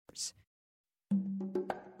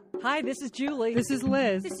Hi, this is Julie. This is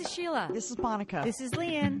Liz. This is Sheila. This is Monica. This is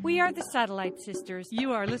Leanne. We are the Satellite Sisters.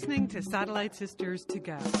 You are listening to Satellite Sisters to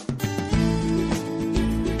Go.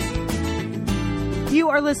 You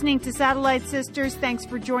are listening to Satellite Sisters. Thanks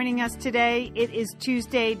for joining us today. It is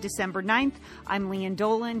Tuesday, December 9th. I'm Leanne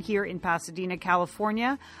Dolan here in Pasadena,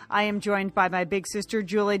 California. I am joined by my big sister,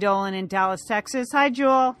 Julie Dolan in Dallas, Texas. Hi,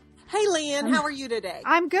 Jewel. Hey, Leanne. How are you today?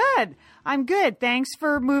 I'm good. Thanks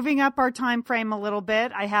for moving up our time frame a little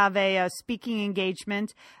bit. I have a speaking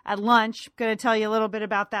engagement at lunch. I'm going to tell you a little bit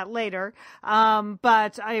about that later.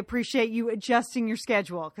 But I appreciate you adjusting your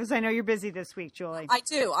schedule because I know you're busy this week, Julie. I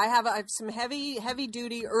do. I have some heavy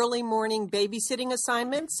duty early morning babysitting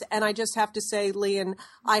assignments. And I just have to say, Leanne,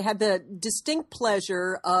 I had the distinct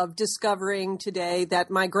pleasure of discovering today that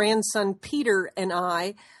my grandson Peter and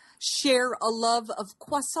I share a love of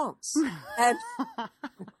croissants.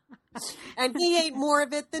 And he ate more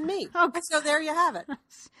of it than me. Okay. So there you have it.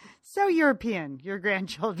 So European, your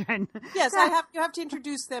grandchildren. Yes, you have to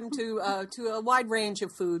introduce them to a wide range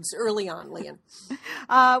of foods early on, Leanne.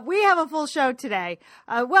 We have a full show today.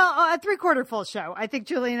 A three-quarter full show. I think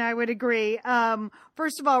Julie and I would agree.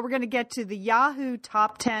 First of all, we're going to get to the Yahoo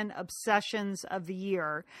Top 10 Obsessions of the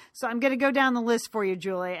Year. So I'm going to go down the list for you,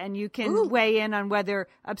 Julie, and you can weigh in on whether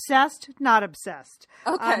obsessed, not obsessed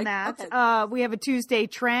on that. Okay. We have a Tuesday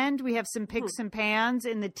trend. We have some picks and pans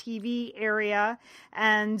in the TV area.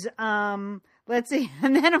 And let's see.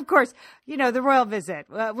 And then, of course, the royal visit.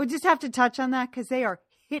 We'll just have to touch on that because they are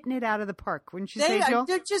hitting it out of the park, wouldn't you say, Jill?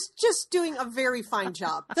 They're just doing a very fine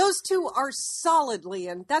job. Those two are solid,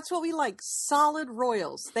 Leanne. That's what we like, solid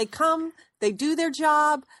royals. They come, they do their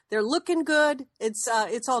job, they're looking good. It's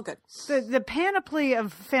all good. The panoply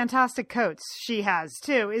of fantastic coats she has,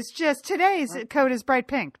 too, is just today's coat is bright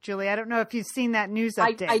pink. Julie, I don't know if you've seen that news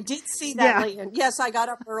update. I did see that, Leanne. Yes, I got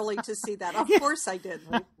up early to see that. Of course I did.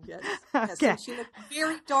 Yes. Okay. And she looked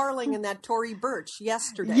very darling in that Tory Burch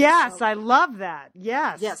yesterday. Yes, so. I love that.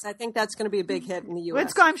 Yes. Yes, I think that's going to be a big hit in the U.S.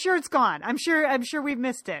 It's gone. I'm sure it's gone. I'm sure we've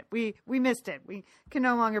missed it. We missed it. We can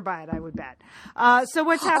no longer buy it, I would bet. So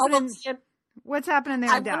what's happening? What's happening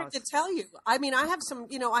there in Dallas? I wanted to tell you. I mean, I have some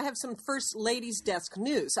First Ladies Desk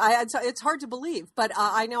news. It's hard to believe, but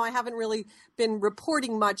I know I haven't really been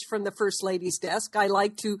reporting much from the First Ladies Desk. I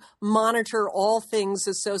like to monitor all things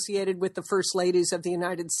associated with the First Ladies of the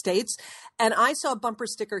United States. And I saw a bumper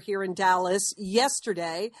sticker here in Dallas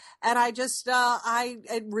yesterday, and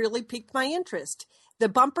it really piqued my interest. The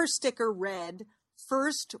bumper sticker read,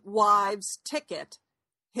 "First Wives Ticket,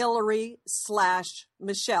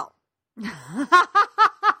 Hillary/Michelle."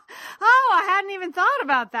 I hadn't even thought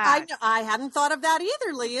about that. I hadn't thought of that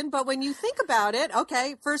either, Leanne. But when you think about it,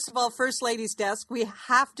 okay, first of all, First Ladies Desk, we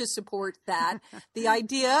have to support that. The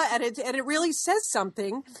idea, and it really says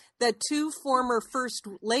something that two former first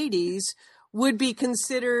ladies would be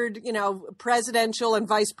considered, presidential and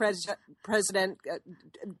vice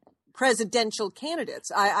presidential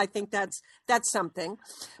candidates. I think that's something.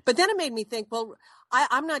 But then it made me think, well,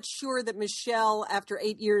 I'm not sure that Michelle, after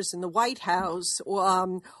 8 years in the White House,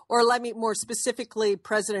 or let me more specifically,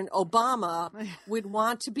 President Obama, would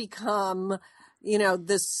want to become,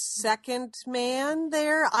 the second man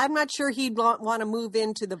there. I'm not sure he'd want to move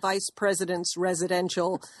into the vice president's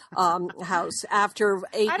residential house after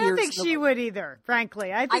 8 years. I don't think she would either,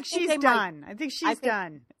 frankly. I think she's done. I think she's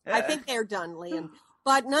done. I think they're done, Leanne.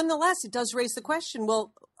 But nonetheless, it does raise the question.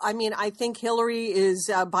 Well, I mean, I think Hillary is,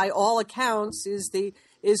 by all accounts, is the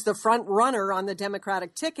front runner on the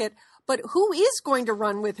Democratic ticket. But who is going to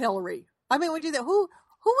run with Hillary? I mean, would you who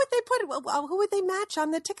would they who would they match on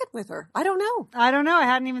the ticket with her? I don't know. I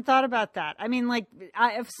hadn't even thought about that. I mean,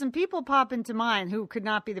 if some people pop into mind who could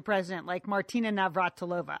not be the president, like Martina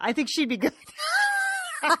Navratilova, I think she'd be good.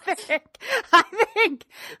 I think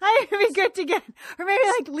it'd be good to get, or maybe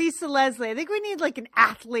like Lisa Leslie. I think we need like an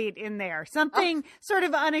athlete in there, something sort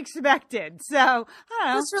of unexpected. So I don't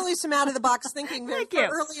know. That's really some out of the box thinking for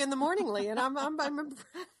early in the morning, Lee, and I'm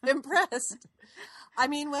impressed.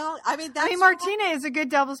 Martina is a good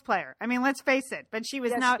doubles player. I mean, let's face it. But she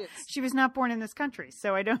was not born in this country,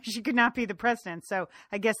 so she could not be the president. So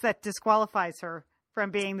I guess that disqualifies her from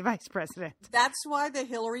being the vice president. That's why the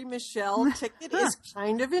Hillary Michelle ticket is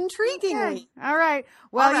kind of intriguing. Okay. All right.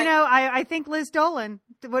 Well, I think Liz Dolan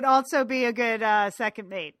would also be a good second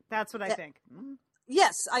mate. That's what I think.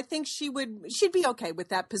 Yes, I think she'd be okay with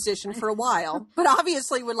that position for a while, but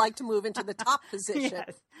obviously would like to move into the top position.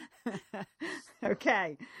 Yes.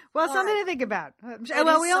 Okay. Well, something to think about.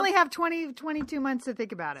 Well, we only have 22 months to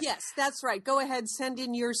think about it. Yes, that's right. Go ahead, send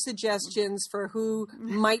in your suggestions for who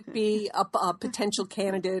might be a potential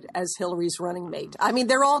candidate as Hillary's running mate. I mean,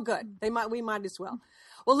 they're all good. We might as well.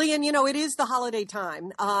 Well, Leon, it is the holiday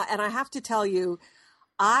time. And I have to tell you,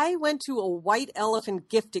 I went to a white elephant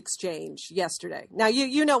gift exchange yesterday. Now,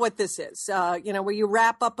 you know what this is, where you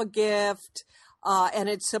wrap up a gift and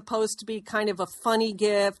it's supposed to be kind of a funny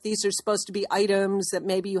gift. These are supposed to be items that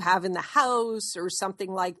maybe you have in the house or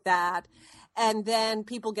something like that. And then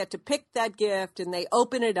people get to pick that gift and they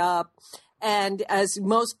open it up. And as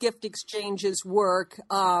most gift exchanges work,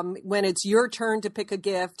 when it's your turn to pick a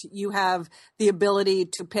gift, you have the ability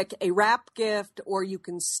to pick a wrapped gift, or you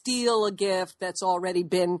can steal a gift that's already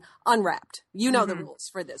been unwrapped. You know the rules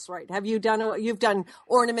for this, right? You've done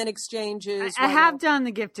ornament exchanges? I have done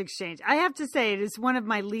the gift exchange. I have to say it is one of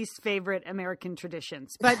my least favorite American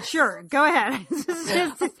traditions, but sure, go ahead.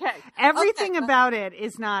 Everything about it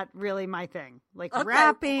is not really my thing, like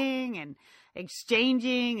wrapping and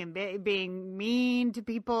exchanging and being mean to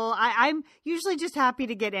people. I'm usually just happy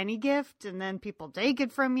to get any gift and then people take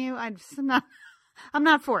it from you. I'm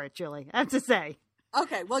not for it, Julie, I have to say.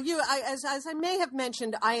 Okay. Well, as I may have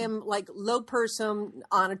mentioned, I am like low person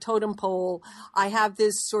on a totem pole. I have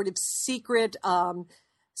this sort of secret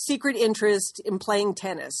interest in playing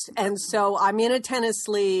tennis. And so I'm in a tennis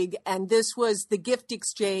league, and this was the gift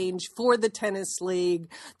exchange for the tennis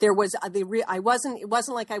league. There was it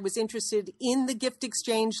wasn't like I was interested in the gift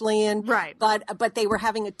exchange, Leon. Right. But they were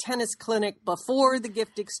having a tennis clinic before the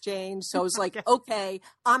gift exchange. So I was like, okay,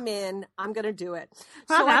 I'm in. I'm going to do it.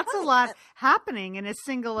 Wow, so that's a lot happening in a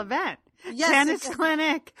single event. Yes, tennis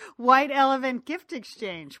clinic, white elephant gift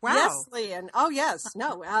exchange. Wow. Yes, Leon. Oh, yes.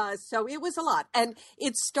 No. So it was a lot. And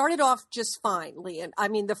it started off just fine, Leon. I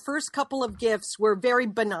mean, the first couple of gifts were very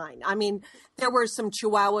benign. I mean, there were some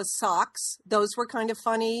Chihuahua socks. Those were kind of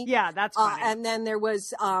funny. Yeah, that's funny. And then there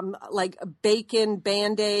was like bacon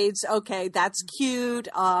Band-Aids. Okay, that's cute.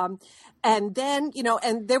 And then,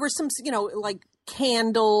 and there were some, like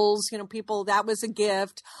candles, people, that was a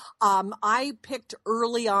gift. I picked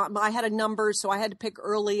early on. I had a number, so I had to pick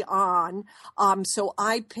early on. So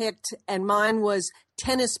I picked, and mine was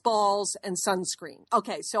tennis balls and sunscreen.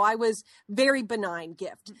 Okay, so I was very benign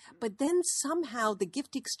gift. But then somehow the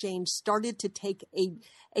gift exchange started to take a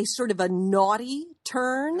sort of a naughty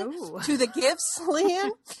turn to the gifts,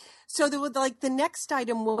 Leanne. So there was the next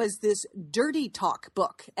item was this dirty talk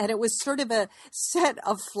book, and it was sort of a set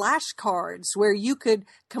of flashcards where you could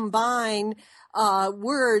combine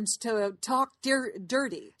words to talk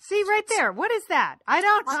dirty. See right there. What is that?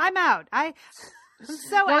 I'm out. I'm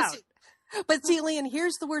so out. But see, Leon,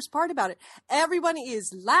 here's the worst part about it. Everyone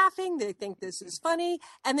is laughing. They think this is funny,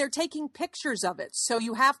 and they're taking pictures of it. So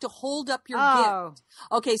you have to hold up your gift.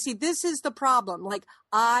 Okay, see, this is the problem. Like,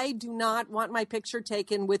 I do not want my picture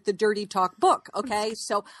taken with the dirty talk book. Okay,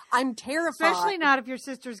 so I'm terrified. Especially not if your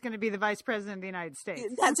sister's going to be the vice president of the United States.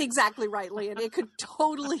 That's exactly right, Leon. It could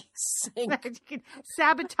totally sink. You could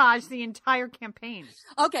sabotage the entire campaign.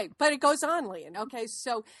 Okay, but it goes on, Leon. Okay,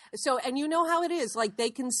 so, and you know how it is. Like, they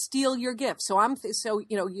can steal your gift. So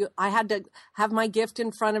I had to have my gift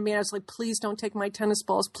in front of me. I was like, please don't take my tennis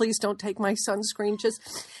balls. Please don't take my sunscreen.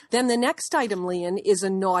 Then the next item, Leon, is a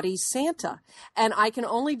naughty Santa, and I can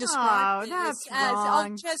only describe that's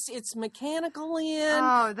as it's mechanical,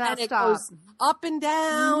 Leon. And it goes up and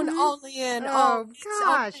down. Leon.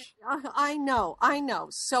 Gosh. I know.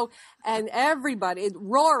 So, and everybody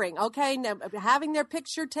roaring. Okay, now, having their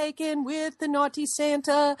picture taken with the naughty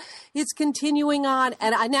Santa. It's continuing on,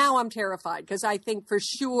 and now I'm terrified because I think for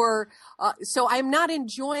sure. So I'm not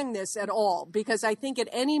enjoying this at all because I think at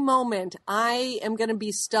any moment I am going to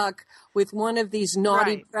be stuck with one of these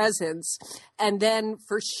naughty presents, and then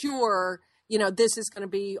for sure, this is going to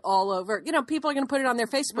be all over. People are going to put it on their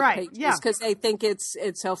Facebook pages because they think it's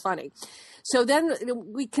so funny. So then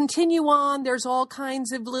we continue on. There's all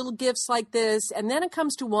kinds of little gifts like this, and then it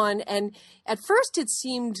comes to one, and at first it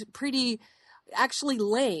seemed pretty. Actually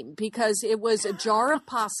lame because it was a jar of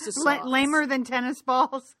pasta sauce. Lamer than tennis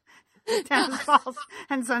balls? Tennis balls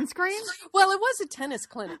and sunscreen? Well, it was a tennis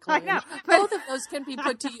clinic. I know. Both of those can be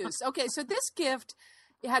put to use. Okay, so this gift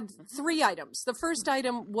had 3 items. The first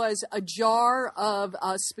item was a jar of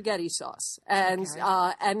spaghetti sauce, and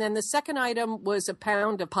then the second item was a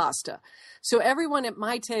pound of pasta. So everyone at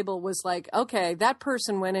my table was like, okay, that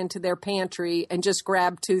person went into their pantry and just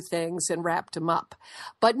grabbed 2 things and wrapped them up.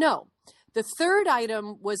 But no. The third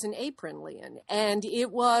item was an apron, Leon, and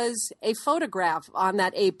it was a photograph on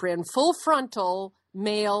that apron, full frontal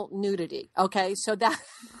male nudity. Okay, so that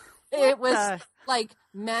it was like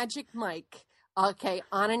Magic Mike. Okay,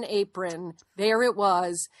 on an apron, there it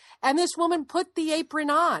was, and this woman put the apron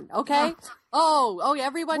on. Okay,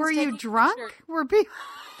 everyone's. Were you drunk? Were people?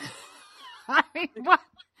 I mean,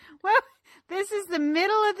 what? This is the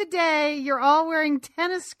middle of the day. You're all wearing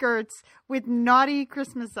tennis skirts with naughty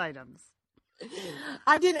Christmas items.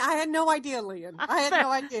 I had no idea, Lian. I had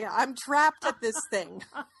no idea. I'm trapped at this thing.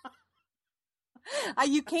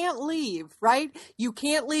 You can't leave, right? You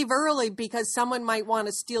can't leave early because someone might want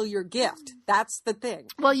to steal your gift. That's the thing.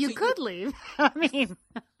 Well, you could leave. I mean,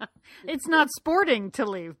 it's not sporting to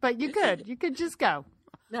leave, but you could. You could just go.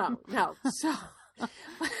 No. So,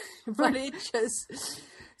 but it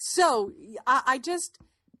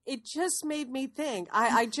just made me think.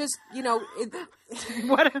 I just,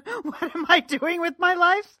 What am I doing with my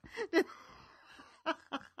life?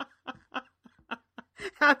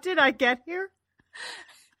 How did I get here?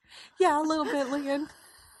 Yeah, a little bit, Lian.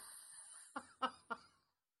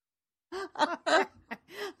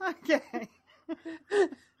 Okay.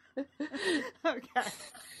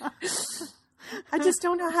 I just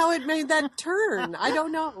don't know how it made that turn. I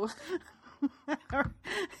don't know.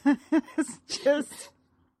 It's just,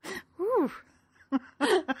 whew.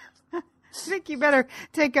 I think you better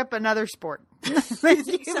take up another sport.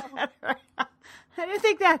 I don't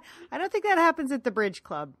think that happens at the bridge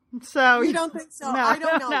club. So you don't think so? No, I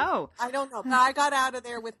don't know. No. I don't know. But I got out of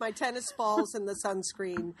there with my tennis balls and the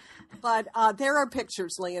sunscreen. But there are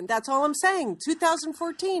pictures, Lian. That's all I'm saying.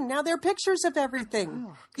 2014. Now there are pictures of everything.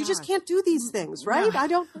 Oh, you just can't do these things, right? No. I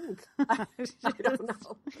don't think. I don't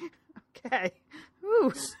know. Okay.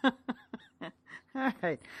 Ooh. All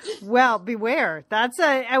right. Well, beware. That's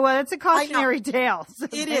a cautionary tale. So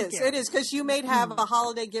it is because you may have a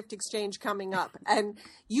holiday gift exchange coming up, and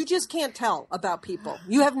you just can't tell about people.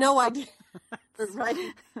 You have no idea, right?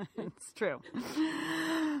 It's true.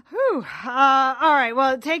 Whew. All right.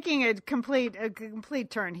 Well, taking a complete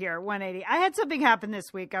turn here, 180. I had something happen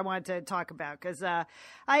this week I wanted to talk about because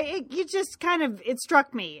it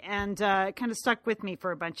struck me and kind of stuck with me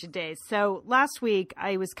for a bunch of days. So last week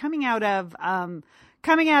I was coming out of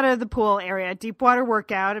the pool area, deep water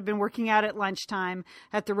workout. I've been working out at lunchtime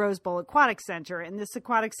at the Rose Bowl Aquatic Center, and this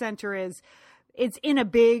aquatic center it's in a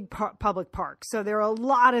big public park. So there are a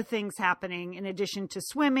lot of things happening in addition to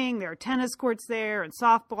swimming. There are tennis courts there and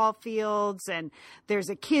softball fields, and there's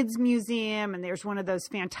a kids museum, and there's one of those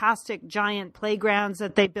fantastic giant playgrounds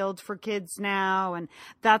that they build for kids now. And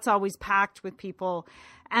that's always packed with people.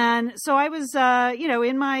 And so I was,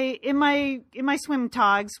 in my swim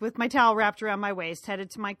togs with my towel wrapped around my waist, headed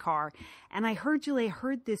to my car. And I heard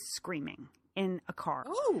this screaming in a car.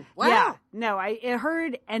 Oh, wow. Yeah. No, I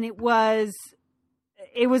heard, and it was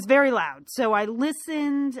very loud. So I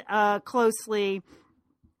listened closely,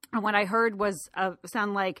 and what I heard was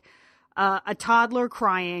sound like a toddler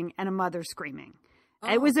crying and a mother screaming.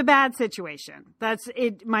 Oh. It was a bad situation. That's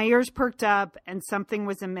it. My ears perked up, and something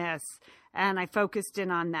was amiss, and I focused in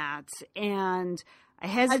on that. And I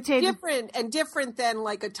hesitated. Different than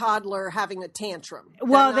like a toddler having a tantrum.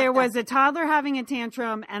 Well, there was a toddler having a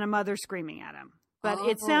tantrum and a mother screaming at him. But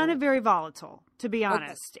it sounded very volatile, to be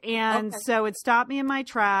honest. Okay. And so it stopped me in my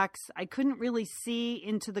tracks. I couldn't really see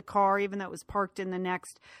into the car, even though it was parked in the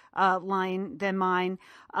next line than mine.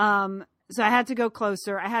 So I had to go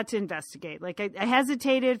closer. I had to investigate. Like I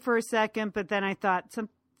hesitated for a second, but then I thought,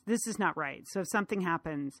 this is not right. So if something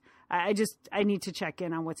happens, I need to check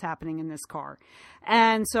in on what's happening in this car.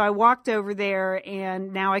 And so I walked over there,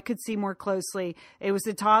 and now I could see more closely. It was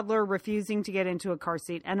a toddler refusing to get into a car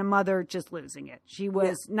seat and a mother just losing it. She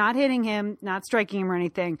was not hitting him, not striking him or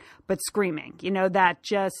anything, but screaming,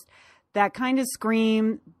 that kind of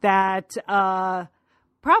scream that,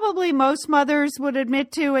 probably most mothers would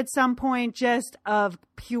admit to at some point, just of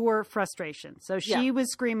pure frustration. So she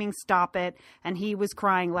was screaming, "Stop it." And he was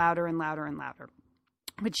crying louder and louder and louder.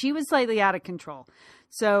 But she was slightly out of control.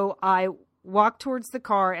 So I walked towards the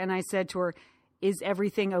car and I said to her, "Is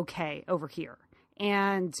everything okay over here?"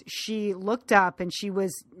 And she looked up and she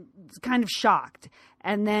was kind of shocked.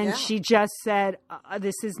 And then she just said,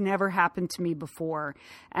 "This has never happened to me before."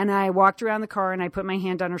 And I walked around the car and I put my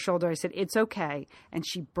hand on her shoulder. I said, "It's okay." And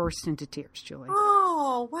she burst into tears, Julie.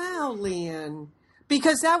 Oh, wow, Lian.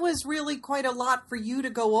 Because that was really quite a lot for you to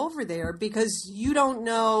go over there because you don't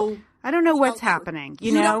know. I don't know what's happening.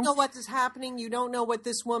 You don't know what is happening. You don't know what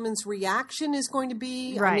this woman's reaction is going to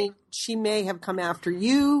be. Right. I mean, she may have come after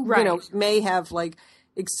you. Right. May have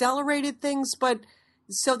accelerated things. But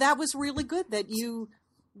so that was really good that you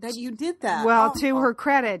did that. Well, to her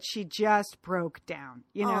credit, she just broke down.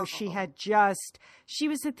 She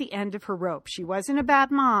was at the end of her rope. She wasn't a bad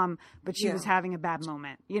mom, but she was having a bad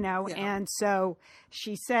moment, And so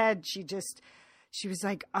she said she was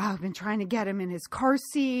like, oh, I've been trying to get him in his car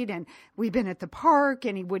seat, and we've been at the park,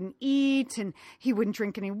 and he wouldn't eat, and he wouldn't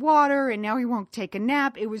drink any water, and now he won't take a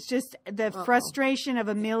nap. It was just the frustration of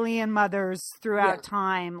a million mothers throughout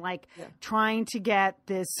time, like trying to get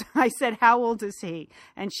this. I said, how old is he?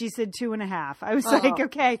 And she said 2.5. I was like,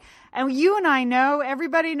 okay. And you and I know,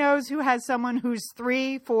 everybody knows who has someone who's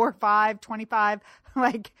 3, 4, 5, 25.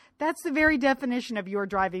 Like, that's the very definition of you're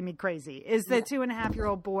driving me crazy, is the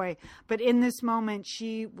 2.5-year-old boy. But in this moment,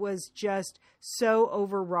 she was just so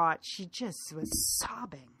overwrought. She just was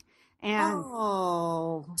sobbing. And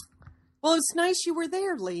well, it's nice you were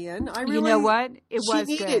there, Lian. I really, you know what? It was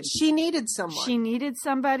good. She needed someone. She needed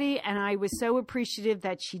somebody, and I was so appreciative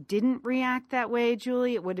that she didn't react that way,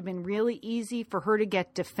 Julie. It would have been really easy for her to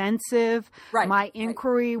get defensive. Right. My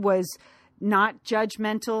inquiry was not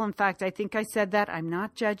judgmental. In fact, I think I said that. I'm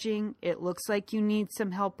not judging. It looks like you need some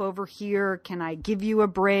help over here. Can I give you a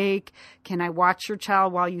break? Can I watch your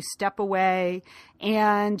child while you step away?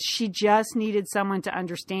 And she just needed someone to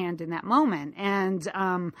understand in that moment. And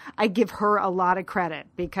I give her a lot of credit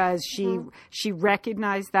because she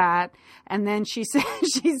recognized that. And then she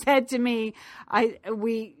said to me,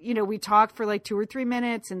 we talked for like 2 or 3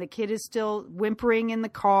 minutes, and the kid is still whimpering in the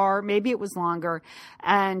car. Maybe it was longer.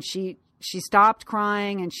 And she stopped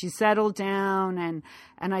crying and she settled down,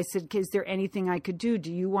 and I said, is there anything I could do?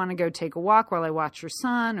 Do you want to go take a walk while I watch your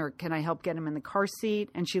son, or can I help get him in the car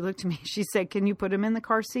seat? And she looked at me, she said, can you put him in the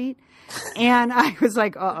car seat? And I was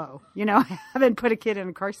like, I haven't put a kid in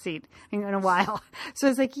a car seat in a while. So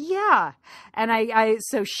I was like, yeah. And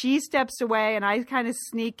so she steps away and I kind of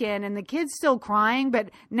sneak in, and the kid's still crying,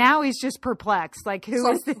 but now he's just perplexed. Like,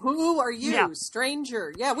 who are you?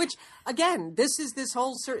 Stranger. Yeah. Which, again, this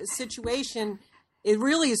whole situation, it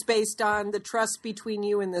really is based on the trust between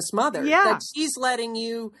you and this mother. Yeah. That she's letting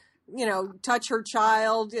you, touch her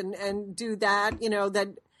child and do that,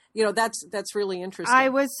 that's really interesting. I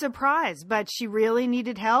was surprised, but she really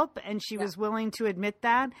needed help, and she was willing to admit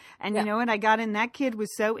that. And you know what? I got in, that kid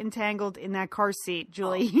was so entangled in that car seat,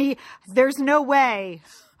 Julie. There's no way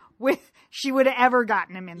she would have ever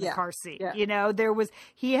gotten him in the car seat. Yeah.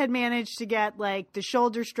 He had managed to get like the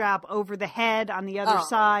shoulder strap over the head on the other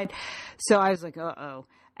side. So I was like, uh-oh.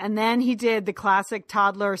 And then he did the classic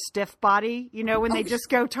toddler stiff body, when they just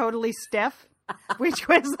go totally stiff, which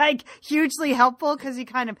was like hugely helpful because he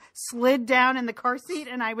kind of slid down in the car seat,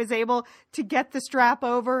 and I was able to get the strap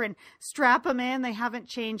over and strap him in. They haven't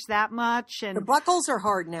changed that much. And the buckles are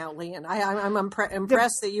hard now, Lian. I'm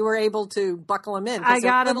impressed that you were able to buckle him in. I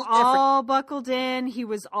got him all buckled in. He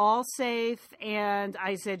was all safe. And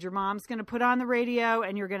I said, your mom's going to put on the radio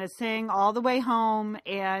and you're going to sing all the way home.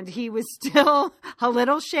 And he was still a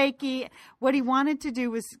little shaky. What he wanted to do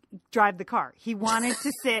was drive the car. He wanted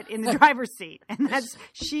to sit in the driver's seat. And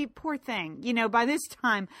poor thing, by this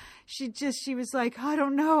time she was like, I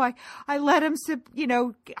don't know. I let him sit,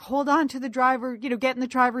 hold on to the driver, get in the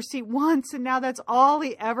driver's seat once. And now that's all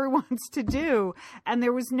he ever wants to do. And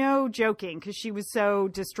there was no joking because she was so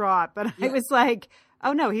distraught. But I was like,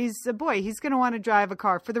 oh no, he's a boy. He's going to want to drive a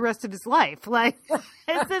car for the rest of his life. Like,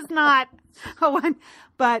 this is not a one,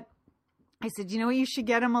 but I said, you should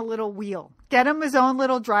get him a little wheel. Get him his own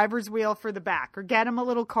little driver's wheel for the back, or get him a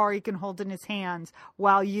little car he can hold in his hands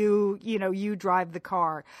while you drive the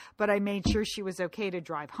car. But I made sure she was okay to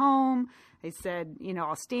drive home. I said,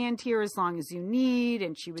 I'll stand here as long as you need.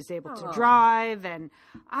 And she was able to drive. And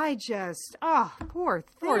I just, poor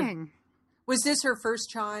thing. Was this her first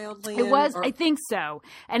child, Lian? It was, I think so.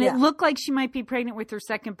 And it looked like she might be pregnant with her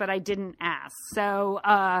second, but I didn't ask. So,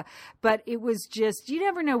 but it was just, you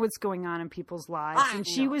never know what's going on in people's lives. And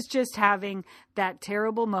she was just having that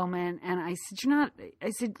terrible moment. And I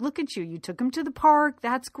said, look at you. You took him to the park.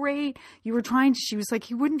 That's great. You were trying to, she was like,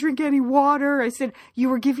 he wouldn't drink any water. I said, you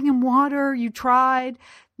were giving him water. You tried.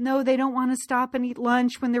 No, they don't want to stop and eat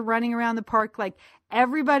lunch when they're running around the park. Like,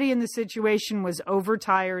 everybody in the situation was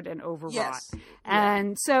overtired and overwrought. Yes.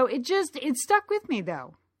 And so it stuck with me,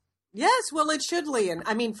 though. Yes, well, it should, Lian.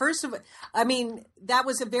 I mean, that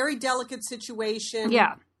was a very delicate situation.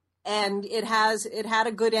 Yeah. And it had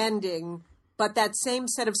a good ending, but that same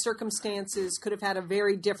set of circumstances could have had a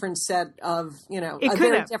very different set of,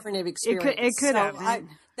 different experience. It could have.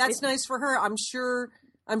 That's nice for her. I'm sure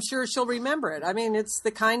she'll remember it. I mean, it's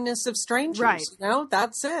the kindness of strangers, right?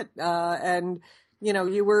 That's it. And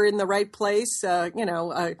you were in the right place. I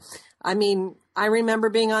mean, I remember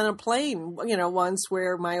being on a plane, once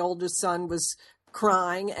where my oldest son was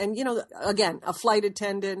crying, and again, a flight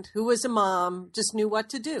attendant who was a mom just knew what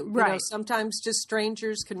to do. Right. Sometimes just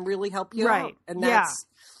strangers can really help you right. out, and that's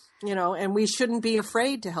and we shouldn't be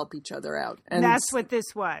afraid to help each other out. And that's what this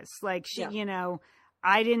was. Like, she, Yeah.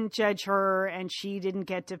 I didn't judge her and she didn't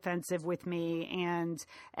get defensive with me, and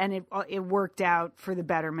it worked out for the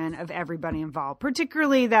betterment of everybody involved,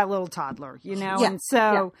 particularly that little toddler, Yeah. And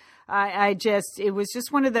so it was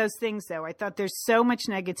just one of those things, though. I thought there's so much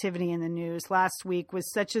negativity in the news. Last week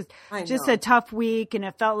was just a tough week, and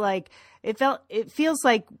it feels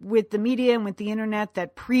like with the media and with the internet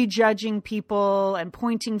that prejudging people and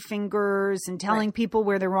pointing fingers and telling people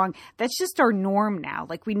where they're wrong, that's just our norm now.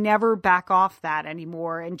 Like, we never back off that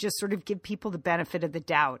anymore and just sort of give people the benefit of the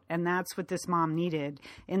doubt. And that's what this mom needed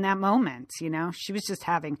in that moment. She was just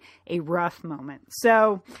having a rough moment.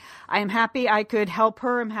 So I am happy I could help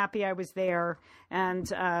her. I'm happy I was there. And,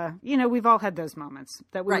 we've all had those moments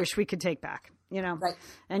that we wish we could take back. Right.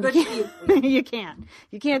 And Good you can't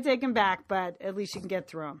take them back, but at least you can get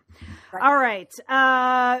through them. Right. All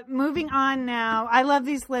right. Moving on now. I love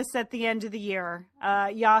these lists at the end of the year.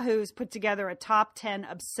 Yahoo's put together a top 10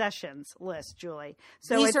 obsessions list, Julie.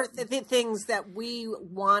 So these are the things that we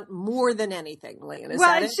want more than anything, Lynn.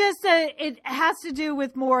 It has to do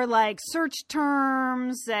with more like search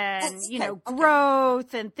terms and,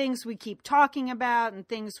 growth and things we keep talking about and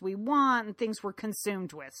things we want and things we're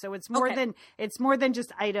consumed with. So it's more than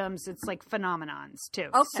just items. It's like phenomenons too.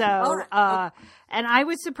 Okay. So, and I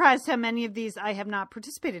was surprised how many of these I have not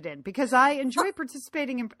participated in, because I enjoy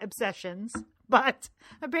participating in obsessions, but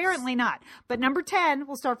apparently not. But number 10,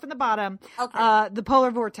 we'll start from the bottom. Okay. The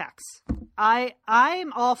polar vortex.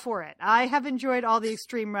 I'm all for it. I have enjoyed all the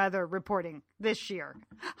extreme weather reporting this year.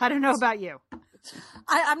 I don't know about you.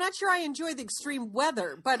 I'm not sure I enjoy the extreme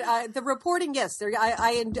weather, but the reporting, yes.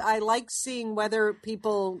 I like seeing weather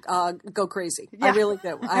people go crazy. Yeah. I really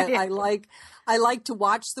do. I like to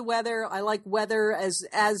watch the weather. I like weather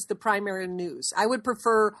as the primary news. I would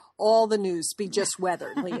prefer all the news be just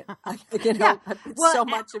weather. So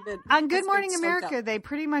much of it. On Good Morning America, they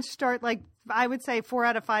pretty much start, like, I would say 4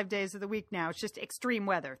 out of 5 days of the week now. It's just extreme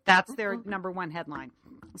weather. That's their number one headline.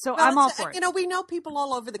 So I'm all for it. We know people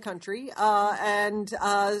all over the country, and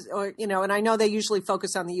I know they usually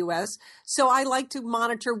focus on the U.S. So I like to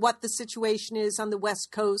monitor what the situation is on the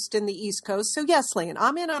West Coast and the East Coast. So yes, Lian,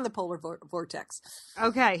 I'm in on the polar vortex.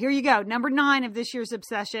 Okay, here you go. Number 9 of this year's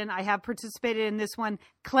obsession. I have participated in this one.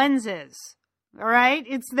 Cleanses. All right.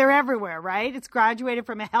 They're everywhere, right? It's graduated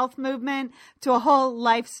from a health movement to a whole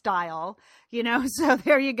lifestyle, so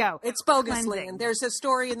there you go. It's bogus, Lynn. There's a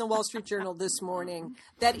story in the Wall Street Journal this morning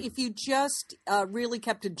that if you just really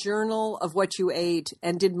kept a journal of what you ate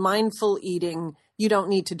and did mindful eating, you don't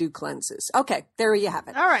need to do cleanses. Okay. There you have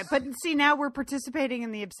it. All right. But see, now we're participating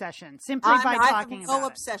in the obsession simply by talking about it. No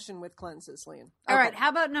obsession with cleanses, Lynn. Okay. All right. How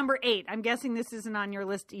about number 8? I'm guessing this isn't on your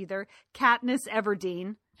list either. Katniss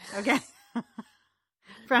Everdeen. Okay.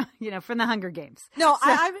 From the Hunger Games. No,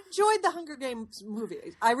 I've enjoyed the Hunger Games movie.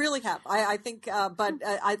 I really have. I think, but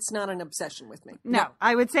it's not an obsession with me. No,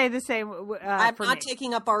 I would say the same. I'm not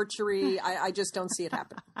taking up archery. I just don't see it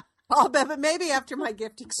happen. Oh, but maybe after my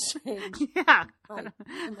gift exchange. Yeah. Fine.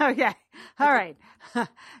 Okay. All right.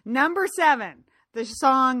 Number 7, the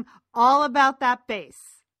song "All About That Bass."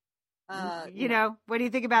 What do you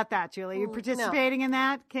think about that, Julie? You participating in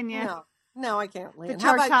that? Can you? No, I can't. Lynn. The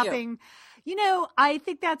chart topping. I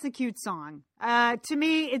think that's a cute song. To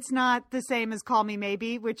me, it's not the same as Call Me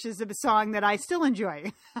Maybe, which is a song that I still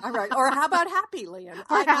enjoy. All right. Or how about Happy, Lian?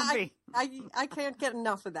 Happy. I can't get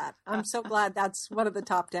enough of that. I'm so glad that's one of the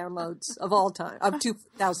top downloads of all time, of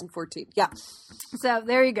 2014. Yeah. So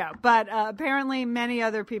there you go. But apparently many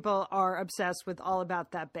other people are obsessed with All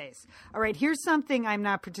About That Bass. All right. Here's something I'm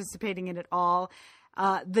not participating in at all.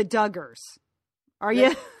 The Duggars. Are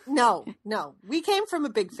you? No. We came from a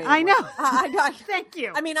big family. I know. Thank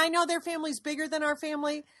you. I mean, I know their family's bigger than our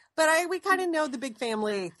family, but we kind of know the big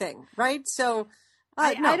family thing, right? So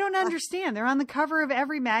I don't understand. They're on the cover of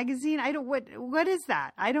every magazine. What is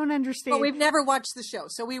that? I don't understand. Well, we've never watched the show,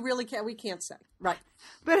 so we can't say. Right.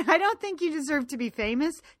 But I don't think you deserve to be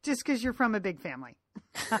famous just because you're from a big family.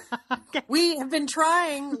 Okay. We have been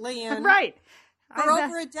trying, Lian. Right. For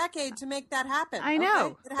over a decade to make that happen. I know.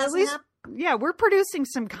 Okay? It hasn't happened. Yeah, we're producing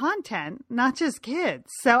some content, not just kids.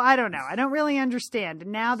 So I don't know. I don't really understand.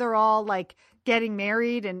 And now they're all like getting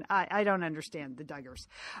married, and I don't understand the Duggars.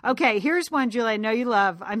 Okay, here's one, Julie, I know you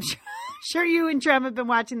love. I'm sure you and Trem have been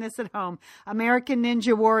watching this at home. American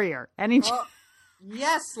Ninja Warrior.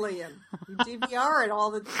 Yes, Lian. You DVR it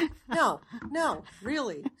all the time. No,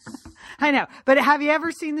 really. I know. But have you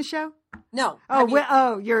ever seen the show? No.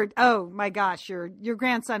 Oh my gosh, your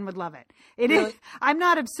grandson would love it. It really? Is. I'm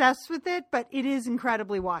not obsessed with it, but it is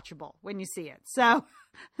incredibly watchable when you see it. So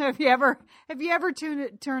If you ever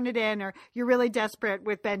turn it in, or you're really desperate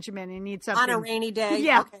with Benjamin and need something on a rainy day.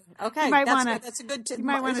 Yeah. Okay. You might That's wanna- good. That's a good tip. you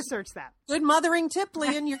might want to search that. Good mothering tip,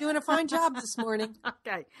 Leon. You're doing a fine job this morning.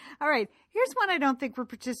 Okay. All right. Here's one I don't think we're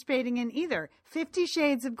participating in either. 50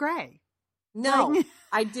 Shades of Grey. No, Like-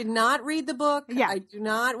 I did not read the book. Yeah. I do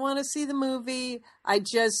not want to see the movie. I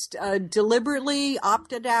just deliberately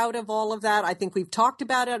opted out of all of that. I think we've talked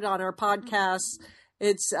about it on our podcasts.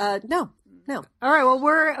 It's no. All right. Well,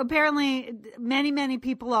 we're apparently many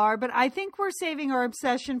people are, but I think we're saving our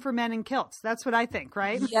obsession for Men in Kilts. That's what I think,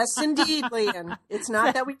 right? Yes, indeed, Leon. It's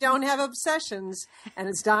not that we don't have obsessions, and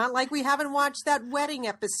it's not like we haven't watched that wedding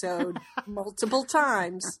episode multiple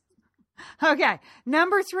times. Okay.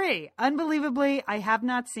 Number 3. Unbelievably, I have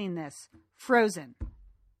not seen this. Frozen.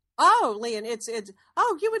 Oh, Leon, it's.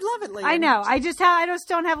 Oh, you would love it, Leon. I know. I just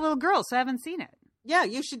don't have little girls, so I haven't seen it. Yeah,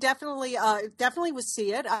 you should definitely would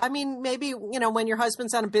see it. I mean, maybe, when your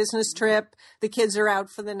husband's on a business trip, the kids are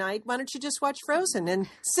out for the night, why don't you just watch Frozen and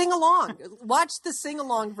sing along? Watch the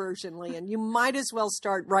sing-along version, Leon. You might as well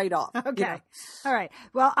start right off. Okay. All right.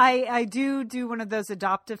 Well, I do one of those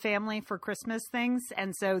adopt a family for Christmas things.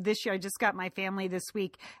 And so this year I just got my family this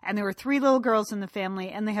week, and there were 3 little girls in the family,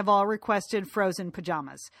 and they have all requested Frozen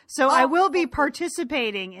pajamas. So I will be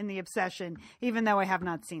participating in the obsession, even though I have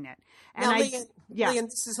not seen it. And Now, Leon,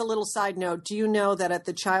 this is a little side note. Do you know that at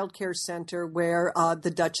the child care center where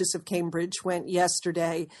the Duchess of Cambridge went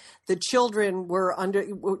yesterday, the children were under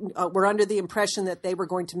the impression that they were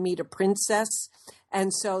going to meet a princess,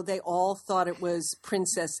 and so they all thought it was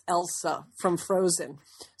Princess Elsa from Frozen.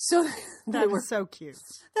 So that was so cute.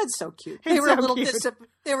 That's so cute. It's They were so a little cute.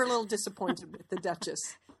 they were a little disappointed with the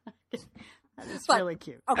Duchess. That is really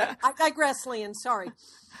cute. Okay, I digress, Leon. Sorry.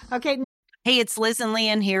 Okay. Hey, it's Liz and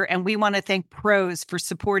Leanne here, and we want to thank Prose for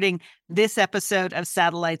supporting this episode of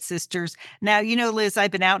Satellite Sisters. Now, Liz, I've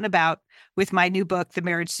been out and about with my new book, The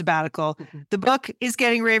Marriage Sabbatical. The book is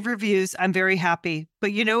getting rave reviews. I'm very happy.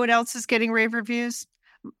 But you know what else is getting rave reviews?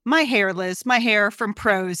 My hair, Liz. My hair from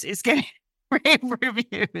Prose is getting rave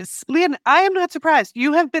reviews. Leanne, I am not surprised.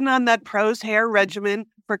 You have been on that Prose hair regimen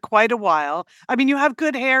for quite a while. I mean, you have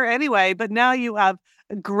good hair anyway, but now you have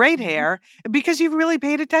great hair because you've really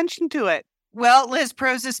paid attention to it. Well, Liz,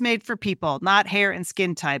 Prose is made for people, not hair and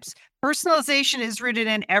skin types. Personalization is rooted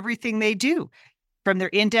in everything they do, from their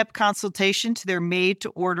in-depth consultation to their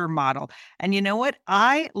made-to-order model. And you know what?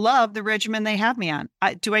 I love the regimen they have me on.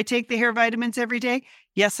 Do I take the hair vitamins every day?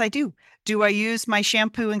 Yes, I do. Do I use my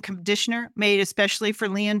shampoo and conditioner made especially for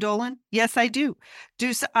Leanne Dolan? Yes, I do.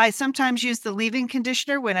 Do I sometimes use the leave-in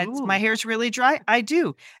conditioner when my hair's really dry? I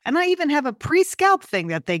do. And I even have a pre-scalp thing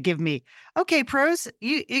that they give me. Okay, Prose,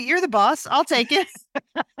 you're the boss. I'll take it.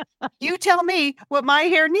 You tell me what my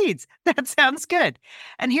hair needs. That sounds good.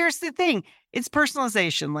 And here's the thing. It's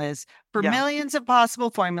personalization, Liz. For millions of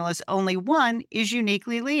possible formulas, only one is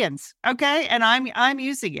uniquely Leanne's. Okay? And I'm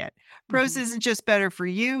using it. Prose isn't just better for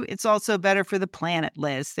you, it's also better for the planet,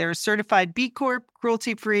 Liz. They're a certified B Corp,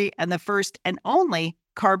 cruelty-free, and the first and only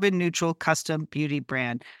carbon neutral custom beauty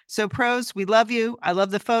brand. So Prose, we love you. I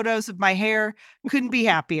love the photos of my hair. Couldn't be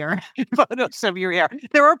happier. Photos of your hair.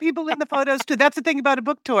 There are people in the photos too. That's the thing about a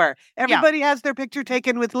book tour. Everybody has their picture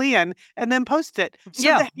taken with Leanne and then post it.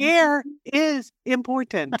 So the hair is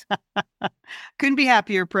important. Couldn't be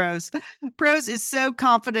happier, Prose. Prose is so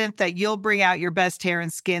confident that you'll bring out your best hair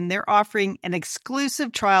and skin. They're offering an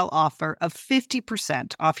exclusive trial offer of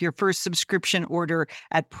 50% off your first subscription order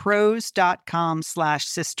at prose.com/sisters.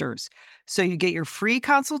 So you get your free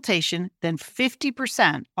consultation, then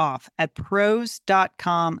 50% off at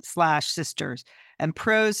prose.com/sisters. And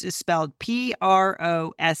Prose is spelled Prose.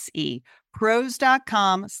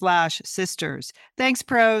 Prose.com/sisters. Thanks,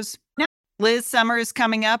 Prose. Liz, summer is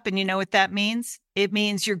coming up, and you know what that means? It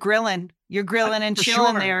means you're grilling. You're grilling and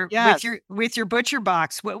chilling there with your butcher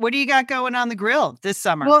box. What do you got going on the grill this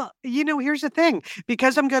summer? Well, here's the thing.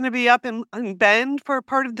 Because I'm going to be up in Bend for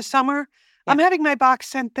part of the summer, I'm having my box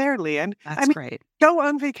sent there, Leanne. That's great. Go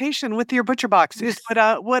on vacation with your butcher box is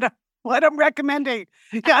what I'm recommending.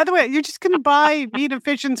 Yeah, otherwise, you're just going to buy meat and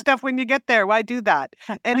fish and stuff when you get there. Why do that?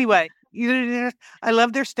 Anyway, I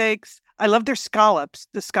love their steaks. I love their scallops.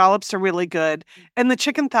 The scallops are really good. And the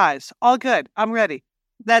chicken thighs, all good. I'm ready.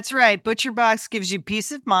 That's right. Butcher Box gives you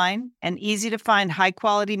peace of mind and easy to find high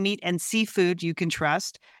quality meat and seafood you can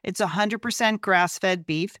trust. It's 100% grass-fed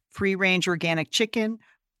beef, free-range organic chicken,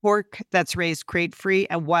 pork that's raised crate-free,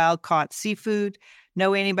 and wild-caught seafood.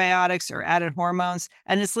 no antibiotics or added hormones.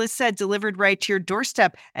 And as Liz said, delivered right to your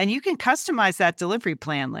doorstep. And you can customize that delivery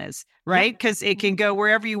plan, Liz, right? Because it can go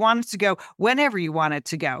wherever you want it to go, whenever you want it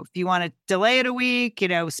to go. If you want to delay it a week,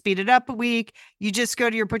 speed it up a week, you just go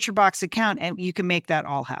to your ButcherBox account and you can make that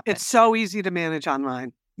all happen. It's so easy to manage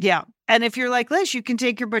online. Yeah. And if you're like Liz, you can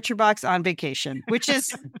take your ButcherBox on vacation, which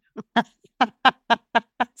is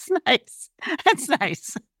that's nice. That's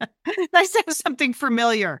nice. Nice to have something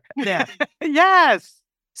familiar there. Yes.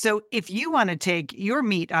 So if you want to take your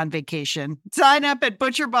meat on vacation, sign up at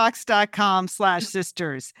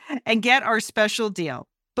butcherbox.com/sisters and get our special deal.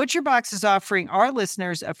 ButcherBox is offering our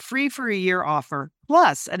listeners a free for a year offer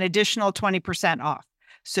plus an additional 20% off.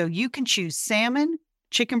 So you can choose salmon,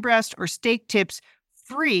 chicken breast, or steak tips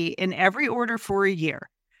free in every order for a year.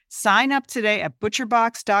 Sign up today at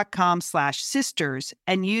butcherbox.com/sisters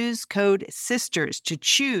and use code SISTERS to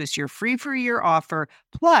choose your free for a year offer.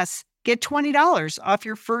 Plus, get $20 off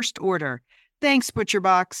your first order. Thanks,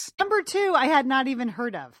 ButcherBox. Number 2, I had not even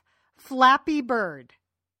heard of. Flappy Bird.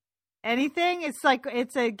 Anything? It's a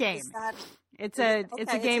game. It's a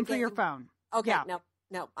game for your phone. Okay. Yeah. No.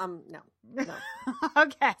 No.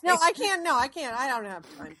 Okay. No, I can't. No, I can't. I don't have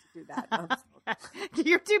time to do that.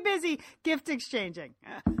 You're too busy gift exchanging.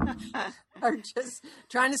 Or just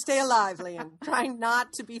trying to stay alive, Lian. Trying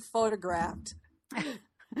not to be photographed.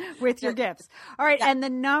 With your gifts. All right. Yeah. And the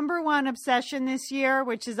number 1 obsession this year,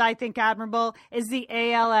 which is, I think, admirable, is the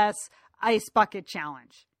ALS Ice Bucket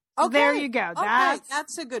Challenge. Okay. There you go.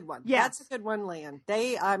 That's a good one. Yes. That's a good one, Lian.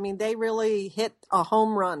 They really hit a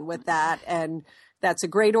home run with that. And that's a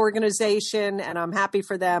great organization, and I'm happy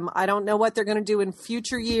for them. I don't know what they're going to do in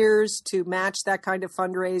future years to match that kind of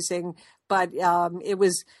fundraising, but it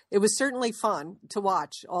was certainly fun to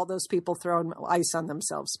watch all those people throwing ice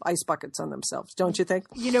buckets on themselves. Don't you think?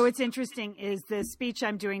 What's interesting is the speech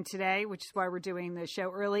I'm doing today, which is why we're doing the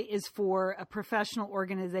show early, is for a professional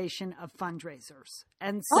organization of fundraisers.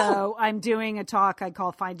 And so I'm doing a talk I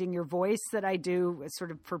call Finding Your Voice that I do sort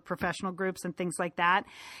of for professional groups and things like that.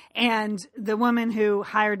 And the woman who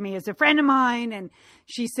hired me is a friend of mine, and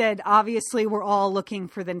she said, obviously, we're all looking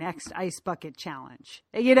for the next ice bucket challenge.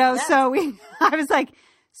 So I was like,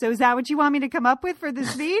 so is that what you want me to come up with for the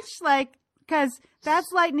speech? Because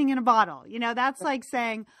that's lightning in a bottle. That's like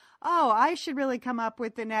saying, oh, I should really come up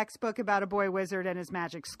with the next book about a boy wizard and his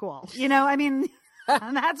magic school.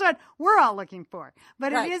 And that's what we're all looking for.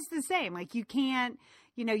 But It is the same. You can't,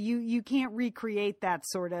 you can't recreate that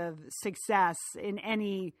sort of success in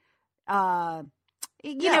any,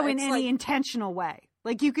 any intentional way.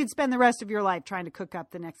 You could spend the rest of your life trying to cook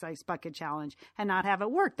up the next ice bucket challenge and not have it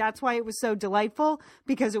work. That's why it was so delightful,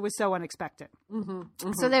 because it was so unexpected. Mm-hmm,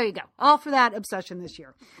 mm-hmm. So there you go. All for that obsession this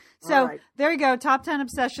year. So There you go. Top 10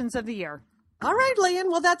 obsessions of the year. All right, Lian.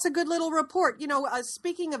 Well, that's a good little report.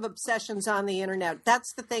 Speaking of obsessions on the internet,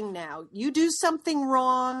 that's the thing now. You do something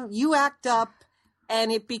wrong, you act up,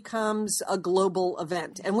 and it becomes a global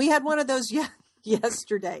event. And we had one of those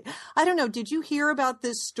yesterday. I don't know. Did you hear about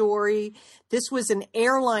this story? This was an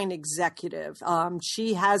airline executive.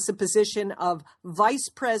 She has the position of vice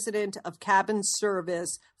president of cabin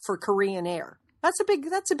service for Korean Air. That's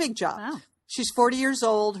a big job. Wow. She's 40 years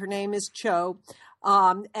old. Her name is Cho.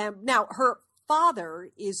 And now her father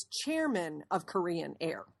is chairman of Korean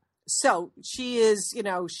Air. So she is